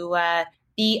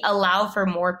 to allow for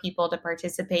more people to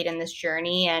participate in this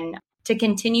journey and to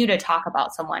continue to talk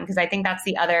about someone. Because I think that's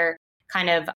the other kind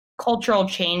of cultural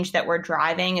change that we're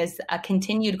driving, is a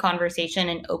continued conversation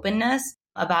and openness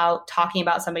about talking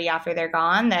about somebody after they're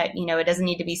gone, that, it doesn't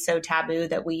need to be so taboo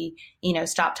that we,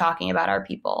 stop talking about our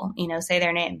people, say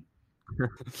their name.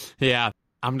 Yeah.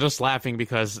 I'm just laughing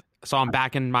because, so I'm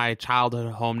back in my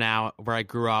childhood home now where I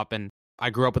grew up, and I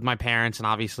grew up with my parents, and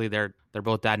obviously they're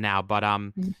both dead now. But,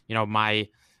 I'm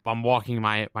walking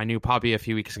my new puppy a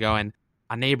few weeks ago, and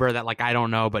a neighbor that like I don't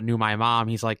know but knew my mom,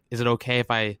 he's like, is it okay if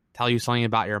I tell you something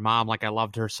about your mom? Like, I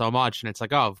loved her so much. And it's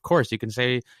like, oh, of course you can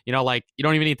say, like you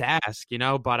don't even need to ask,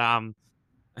 but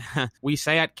we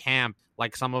say at camp,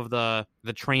 like some of the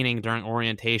training during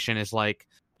orientation is like,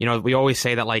 we always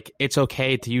say that like it's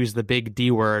okay to use the big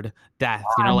D word, death.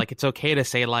 Like it's okay to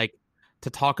say, like, to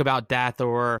talk about death,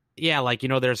 or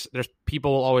there's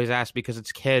people will always ask, because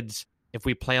it's kids, if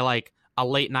we play like a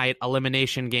late night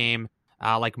elimination game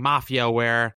like Mafia,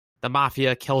 where the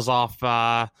Mafia kills off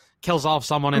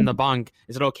someone in the bunk,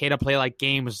 is it okay to play like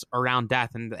games around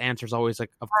death? And the answer is always like,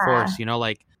 of course.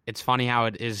 Like it's funny how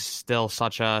it is still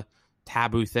such a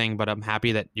taboo thing, but I'm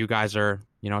happy that you guys are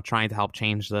trying to help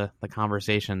change the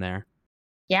conversation there.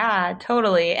 Yeah,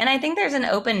 totally. And I think there's an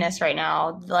openness right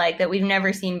now, like that we've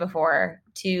never seen before,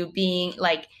 to being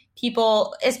like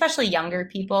people, especially younger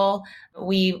people.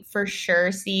 We for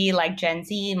sure see like Gen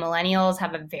Z, millennials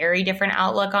have a very different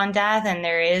outlook on death, and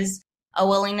there is a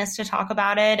willingness to talk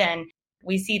about it. And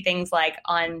we see things like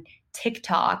on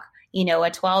TikTok, a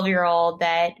 12-year-old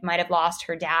that might have lost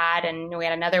her dad, and we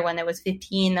had another one that was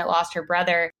 15 that lost her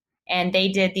brother. And they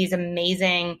did these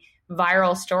amazing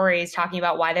viral stories talking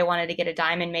about why they wanted to get a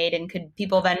diamond made, and could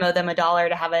people Venmo them $1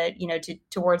 to have a,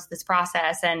 towards this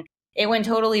process. And it went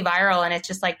totally viral. And it's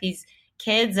just like these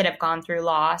kids that have gone through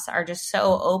loss are just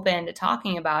so open to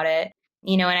talking about it,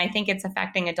 and I think it's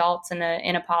affecting adults in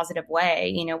a positive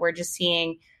way. We're just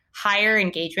seeing higher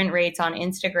engagement rates on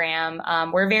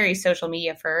Instagram. We're very social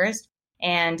media first,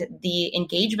 and the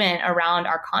engagement around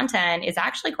our content is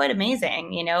actually quite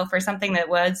amazing, for something that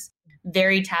was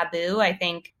very taboo, I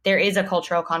think there is a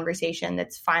cultural conversation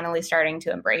that's finally starting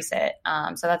to embrace it.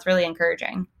 So that's really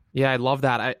encouraging. Yeah, I love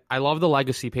that. I love the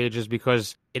legacy pages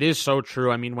because it is so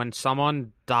true. I mean, when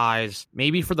someone dies,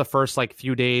 maybe for the first like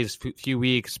few days, few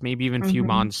weeks, maybe even few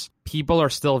months, people are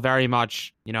still very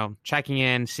much, checking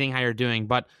in, seeing how you're doing.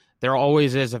 But there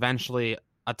always is eventually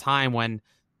a time when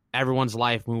everyone's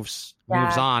life moves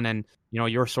on. And,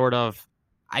 you're sort of,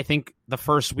 I think the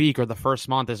first week or the first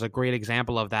month is a great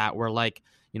example of that, where like,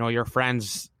 your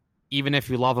friends, even if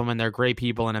you love them and they're great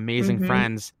people and amazing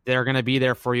friends, they're going to be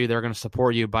there for you. They're going to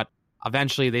support you. But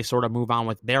eventually they sort of move on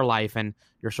with their life and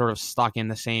you're sort of stuck in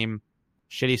the same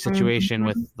shitty situation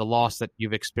with the loss that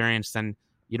you've experienced, and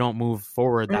you don't move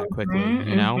forward that quickly,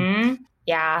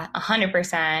 Yeah,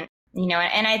 100%.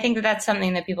 And I think that that's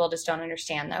something that people just don't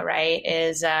understand though, right?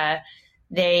 Is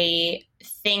they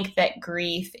think that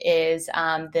grief is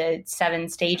the 7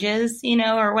 stages,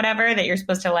 or whatever, that you're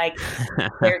supposed to like,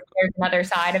 there's another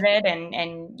side of it.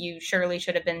 And you surely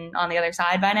should have been on the other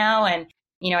side by now. And,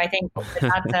 I think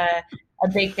that's a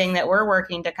big thing that we're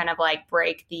working to kind of like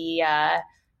break the,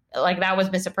 like that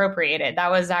was misappropriated.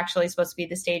 That was actually supposed to be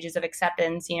the stages of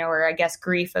acceptance, or I guess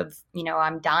grief of,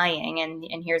 I'm dying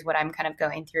and here's what I'm kind of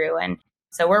going through. And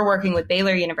so we're working with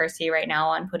Baylor University right now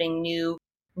on putting new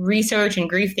research and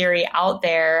grief theory out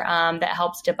there that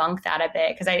helps debunk that a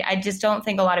bit. Because I just don't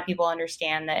think a lot of people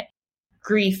understand that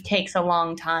grief takes a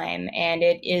long time and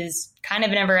it is kind of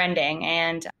never ending.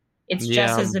 And it's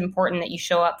just as important that you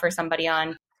show up for somebody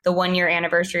on the 1-year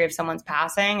anniversary of someone's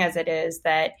passing as it is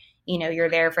that, you're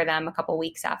there for them a couple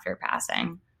weeks after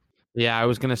passing. Yeah, I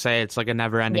was going to say it's like a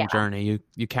never ending journey.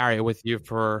 You carry it with you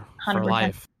for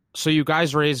life. So you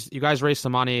guys raised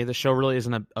some money. The show really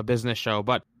isn't a business show,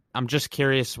 but I'm just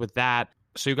curious with that.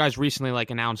 So you guys recently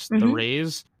like announced the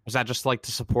raise. Was that just like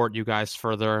to support you guys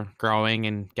further growing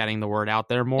and getting the word out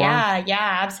there more? Yeah,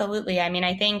 absolutely. I mean,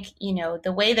 I think,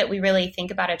 the way that we really think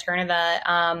about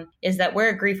Eterniva is that we're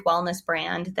a grief wellness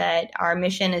brand, that our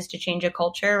mission is to change a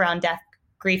culture around death,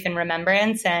 grief, and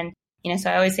remembrance. And, so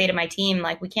I always say to my team,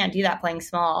 like, we can't do that playing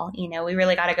small. We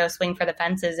really got to go swing for the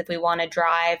fences if we want to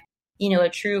drive, a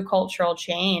true cultural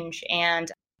change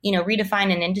and,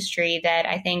 redefine an industry that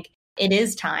I think it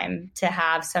is time to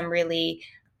have some really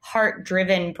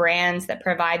heart-driven brands that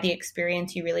provide the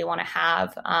experience you really want to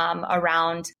have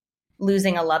around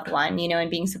losing a loved one,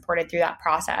 and being supported through that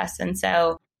process. And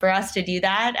so for us to do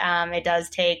that, it does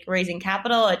take raising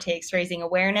capital, it takes raising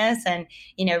awareness. And,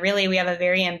 really we have a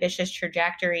very ambitious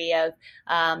trajectory of,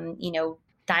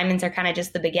 diamonds are kind of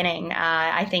just the beginning.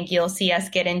 I think you'll see us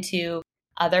get into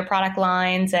other product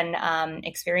lines and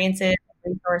experiences,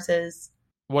 resources.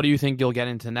 What do you think you'll get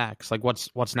into next? Like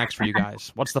what's next for you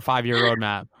guys? What's the 5-year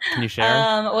roadmap? Can you share?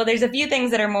 Well, there's a few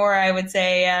things that are more, I would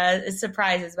say,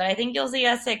 surprises, but I think you'll see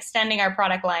us extending our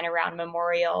product line around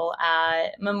memorial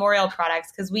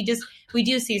products, because we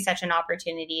do see such an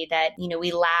opportunity that,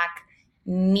 we lack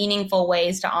meaningful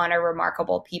ways to honor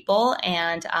remarkable people.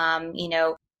 And,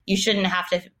 you shouldn't have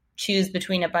to choose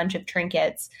between a bunch of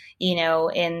trinkets,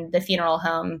 in the funeral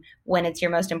home when it's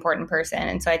your most important person.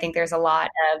 And so I think there's a lot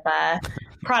of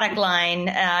product line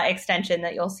extension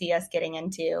that you'll see us getting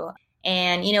into.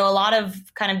 And, a lot of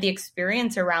kind of the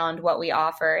experience around what we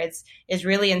offer is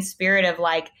really in spirit of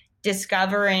like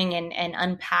discovering and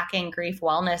unpacking grief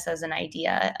wellness as an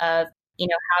idea of,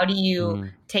 how do you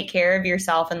take care of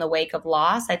yourself in the wake of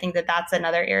loss? I think that that's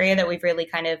another area that we've really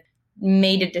kind of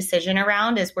made a decision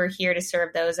around, is we're here to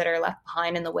serve those that are left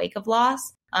behind in the wake of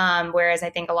loss. Whereas I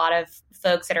think a lot of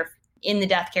folks that are in the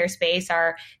death care space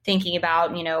are thinking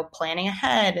about, planning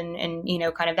ahead and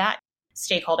kind of that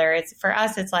stakeholder. It's for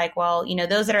us, it's like, well,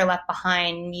 those that are left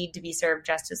behind need to be served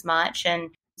just as much. And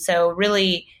so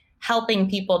really helping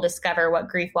people discover what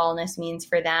grief wellness means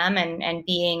for them and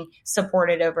being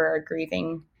supported over a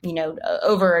grieving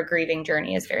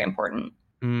journey is very important.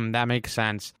 That makes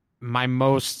sense. My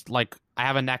most, like, I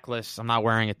have a necklace. I'm not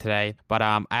wearing it today, but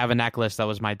I have a necklace that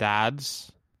was my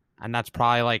dad's, and that's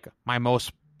probably like my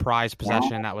most prized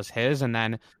possession. That was his. And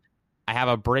then I have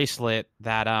a bracelet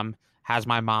that has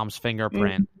my mom's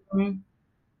fingerprint, and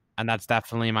that's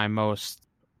definitely my most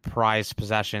prized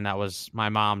possession. That was my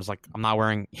mom's. Like, I'm not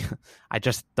wearing, I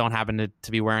just don't happen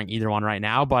to be wearing either one right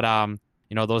now, but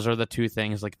those are the two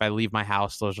things. Like, if I leave my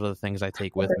house, those are the things I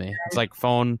take with me. It's like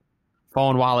phone,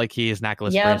 wallet, keys,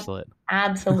 necklace, bracelet.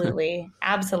 Absolutely.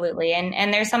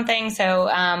 And there's something,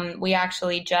 so we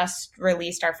actually just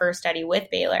released our first study with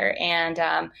Baylor, and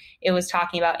it was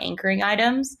talking about anchoring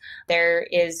items. There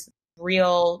is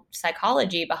real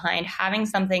psychology behind having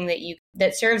something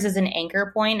that serves as an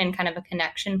anchor point and kind of a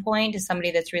connection point to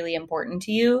somebody that's really important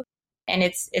to you. And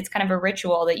it's kind of a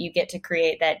ritual that you get to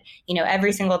create that,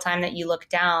 every single time that you look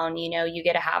down, you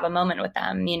get to have a moment with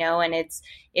them, and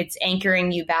it's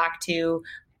anchoring you back to,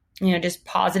 just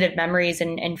positive memories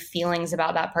and feelings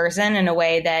about that person in a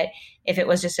way that if it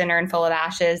was just an urn full of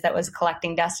ashes that was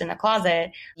collecting dust in the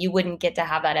closet, you wouldn't get to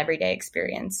have that everyday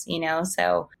experience,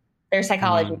 so there's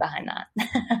psychology behind that.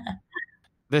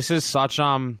 This is such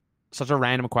a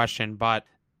random question, but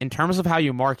in terms of how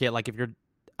you market, like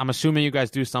I'm assuming you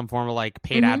guys do some form of like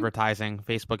paid advertising,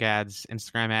 Facebook ads,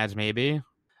 Instagram ads, maybe.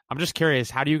 I'm just curious,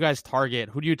 how do you guys target?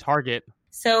 Who do you target?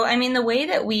 So, the way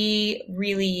that we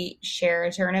really share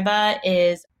Eternova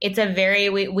is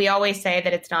we always say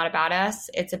that it's not about us.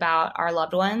 It's about our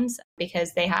loved ones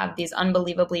because they have these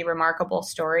unbelievably remarkable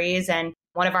stories. And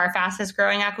one of our fastest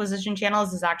growing acquisition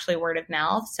channels is actually word of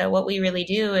mouth. So what we really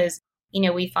do is,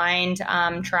 we find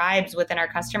tribes within our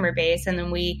customer base, and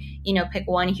then we, pick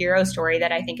one hero story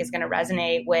that I think is going to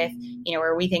resonate with,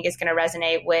 or we think is going to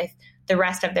resonate with the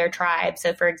rest of their tribe.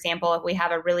 So for example, if we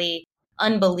have a really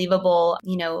unbelievable,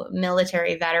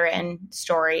 military veteran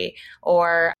story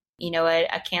or,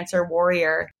 a cancer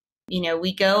warrior,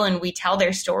 we go and we tell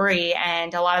their story.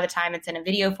 And a lot of the time it's in a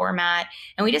video format.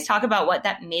 And we just talk about what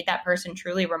that made that person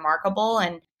truly remarkable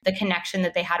and the connection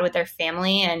that they had with their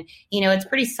family. And, it's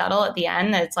pretty subtle at the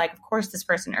end that it's like, of course, this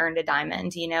person earned a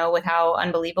diamond, with how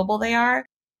unbelievable they are.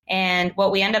 And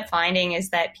what we end up finding is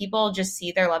that people just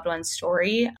see their loved one's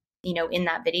story, in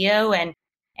that video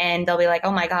and they'll be like,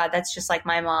 oh my God, that's just like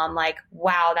my mom. Like,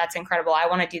 wow, that's incredible. I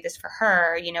want to do this for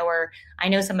her, or I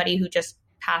know somebody who just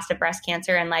passed of breast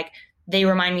cancer and like, they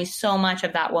remind me so much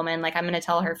of that woman. Like I'm going to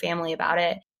tell her family about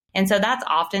it. And so that's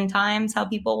oftentimes how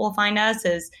people will find us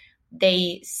is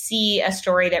they see a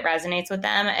story that resonates with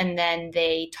them and then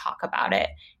they talk about it.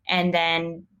 And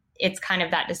then it's kind of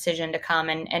that decision to come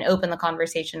and open the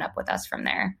conversation up with us from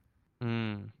there.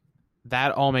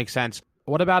 That all makes sense.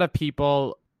 What about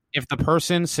if the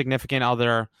person's significant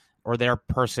other or their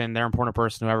important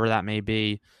person, whoever that may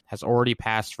be, has already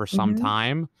passed for some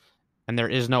time and there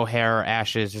is no hair or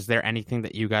ashes, is there anything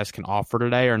that you guys can offer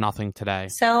today or nothing today?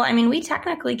 So, we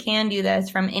technically can do this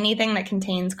from anything that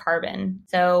contains carbon.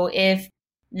 So if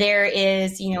there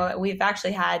is, we've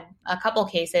actually had a couple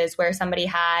cases where somebody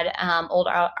had old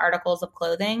articles of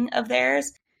clothing of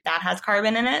theirs that has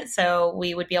carbon in it. So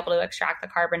we would be able to extract the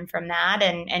carbon from that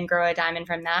and grow a diamond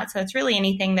from that. So it's really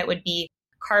anything that would be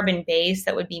carbon based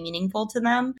that would be meaningful to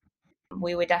them.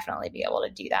 We would definitely be able to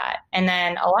do that. And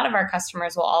then a lot of our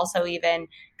customers will also even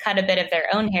cut a bit of their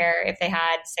own hair. If they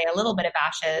had, say, a little bit of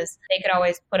ashes, they could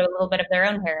always put a little bit of their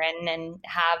own hair in and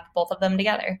have both of them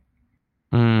together.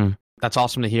 That's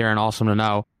awesome to hear and awesome to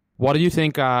know. What do you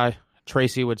think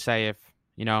Tracy would say if,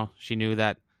 she knew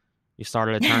that you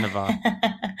started Eternova?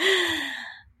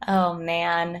 Oh,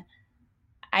 man.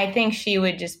 I think she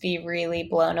would just be really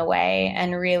blown away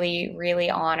and really, really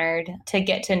honored to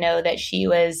get to know that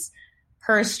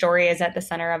her story is at the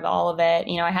center of all of it.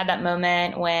 I had that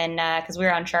moment when, because we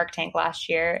were on Shark Tank last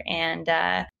year and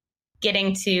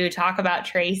getting to talk about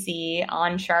Tracy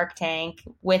on Shark Tank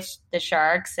with the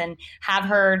sharks and have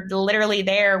her literally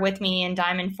there with me in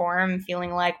diamond form,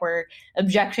 feeling like we're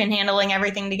objection handling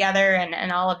everything together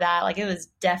and all of that. Like it was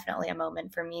definitely a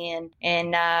moment for me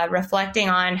and reflecting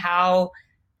on how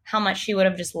much she would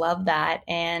have just loved that.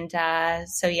 And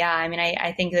so, yeah,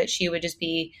 I think that she would just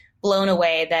be blown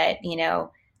away that,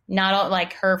 not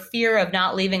like her fear of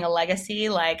not leaving a legacy,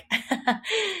 like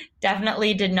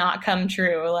definitely did not come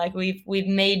true. Like we've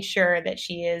made sure that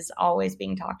she is always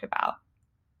being talked about.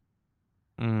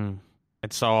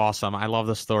 It's so awesome. I love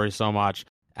this story so much.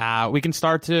 We can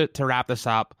start to wrap this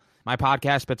up. My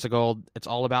podcast, Bits of Gold, it's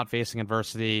all about facing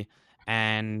adversity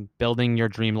and building your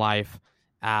dream life.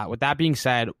 With that being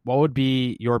said, what would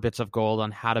be your bits of gold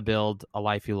on how to build a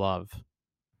life you love?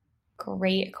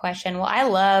 Great question. Well, I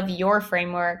love your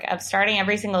framework of starting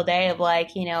every single day of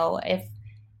like,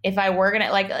 if I were going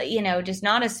to like, just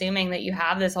not assuming that you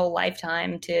have this whole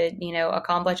lifetime to,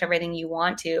 accomplish everything you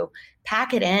want to,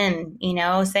 pack it in,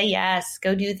 say yes,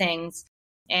 go do things.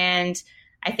 And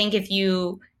I think if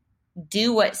you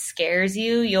do what scares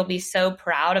you, you'll be so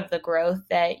proud of the growth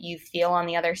that you feel on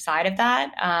the other side of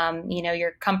that.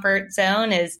 Your comfort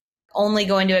zone is only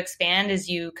going to expand as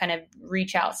you kind of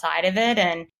reach outside of it.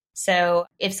 And so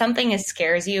if something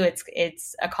scares you,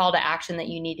 it's a call to action that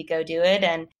you need to go do it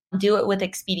and do it with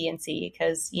expediency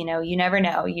because, you never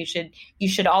know. You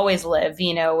should always live,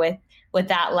 with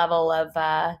that level of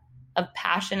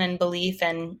passion and belief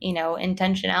and,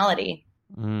 intentionality.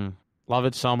 Love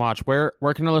it so much. Where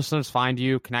can the listeners find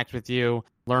you, connect with you?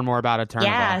 learn more about Eternova?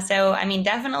 Yeah, so I mean,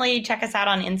 definitely check us out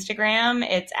on Instagram.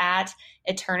 It's at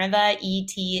Eternova,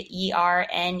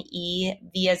 ETERNE,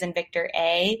 V as in Victor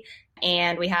A.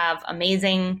 And we have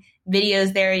amazing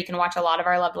videos there. You can watch a lot of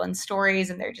our loved ones'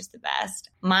 stories, and they're just the best.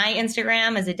 My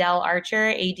Instagram is Adele Archer,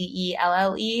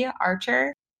 ADELLE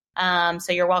Archer.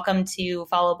 So you're welcome to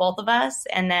follow both of us.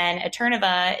 And then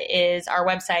Eternova is our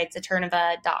website,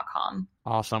 eternova.com.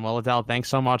 Awesome. Well, Adele, thanks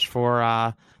so much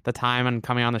for the time and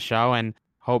coming on the show, and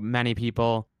hope many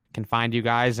people can find you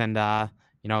guys and,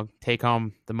 take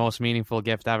home the most meaningful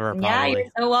gift ever. Probably. Yeah, you're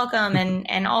so welcome.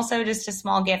 And also just a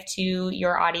small gift to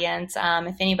your audience.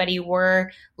 If anybody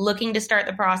were looking to start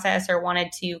the process or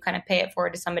wanted to kind of pay it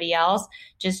forward to somebody else,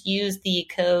 just use the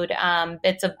code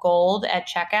Bits of Gold at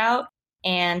checkout,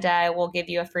 and we'll give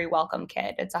you a free welcome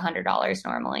kit. It's $100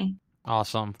 normally.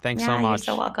 Awesome. Thanks so much.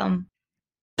 You're so welcome.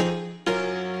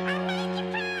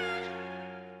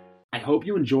 I hope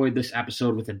you enjoyed this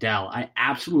episode with Adele. I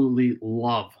absolutely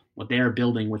love what they are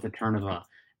building with Eternova.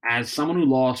 As someone who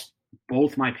lost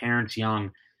both my parents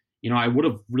young, I would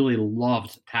have really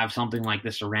loved to have something like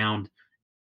this around,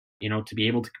 to be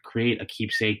able to create a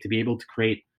keepsake, to be able to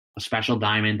create a special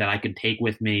diamond that I could take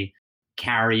with me,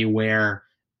 carry, wear,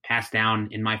 pass down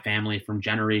in my family from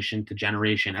generation to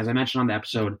generation. As I mentioned on the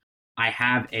episode, I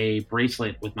have a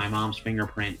bracelet with my mom's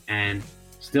fingerprint, and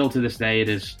still to this day, it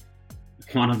is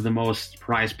one of the most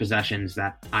prized possessions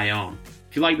that I own.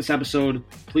 If you like this episode,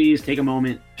 please take a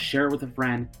moment, share it with a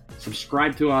friend,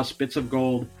 subscribe to us, Bits of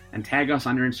Gold, and tag us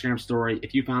on your Instagram story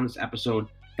if you found this episode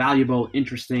valuable,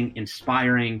 interesting,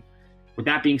 inspiring. With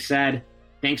that being said,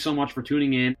 thanks so much for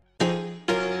tuning in.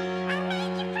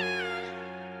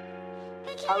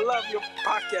 I love your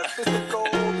podcast. Bits of Gold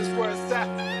is where it's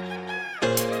at.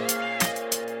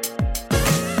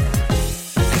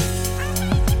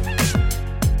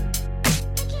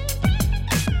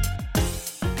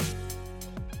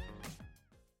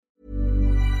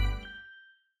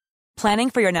 Planning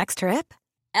for your next trip?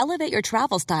 Elevate your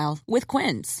travel style with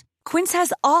Quince. Quince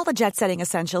has all the jet-setting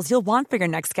essentials you'll want for your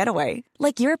next getaway,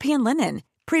 like European linen,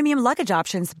 premium luggage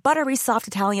options, buttery soft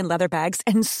Italian leather bags,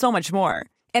 and so much more.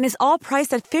 And is all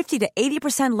priced at 50 to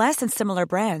 80% less than similar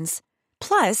brands.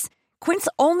 Plus, Quince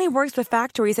only works with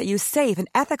factories that use safe and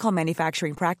ethical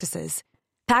manufacturing practices.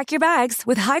 Pack your bags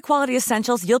with high-quality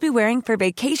essentials you'll be wearing for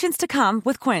vacations to come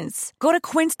with Quince. Go to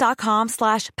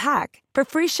quince.com/pack for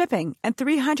free shipping and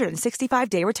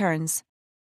 365-day returns.